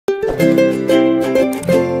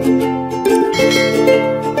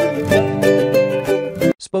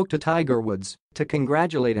Spoke to Tiger Woods to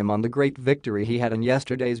congratulate him on the great victory he had in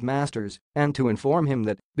yesterday's Masters and to inform him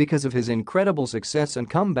that, because of his incredible success and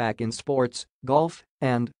comeback in sports, golf,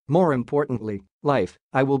 and, more importantly, life,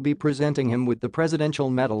 I will be presenting him with the Presidential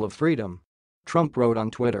Medal of Freedom. Trump wrote on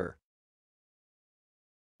Twitter.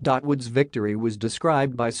 Woods' victory was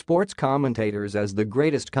described by sports commentators as the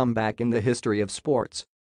greatest comeback in the history of sports.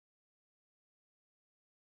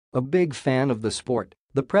 A big fan of the sport,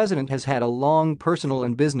 the president has had a long personal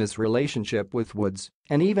and business relationship with Woods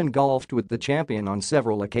and even golfed with the champion on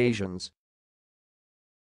several occasions.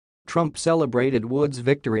 Trump celebrated Woods'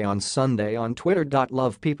 victory on Sunday on Twitter.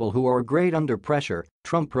 Love people who are great under pressure,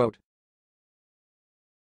 Trump wrote.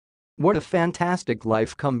 What a fantastic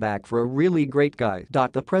life comeback for a really great guy.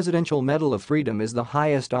 The Presidential Medal of Freedom is the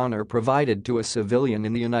highest honor provided to a civilian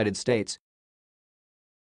in the United States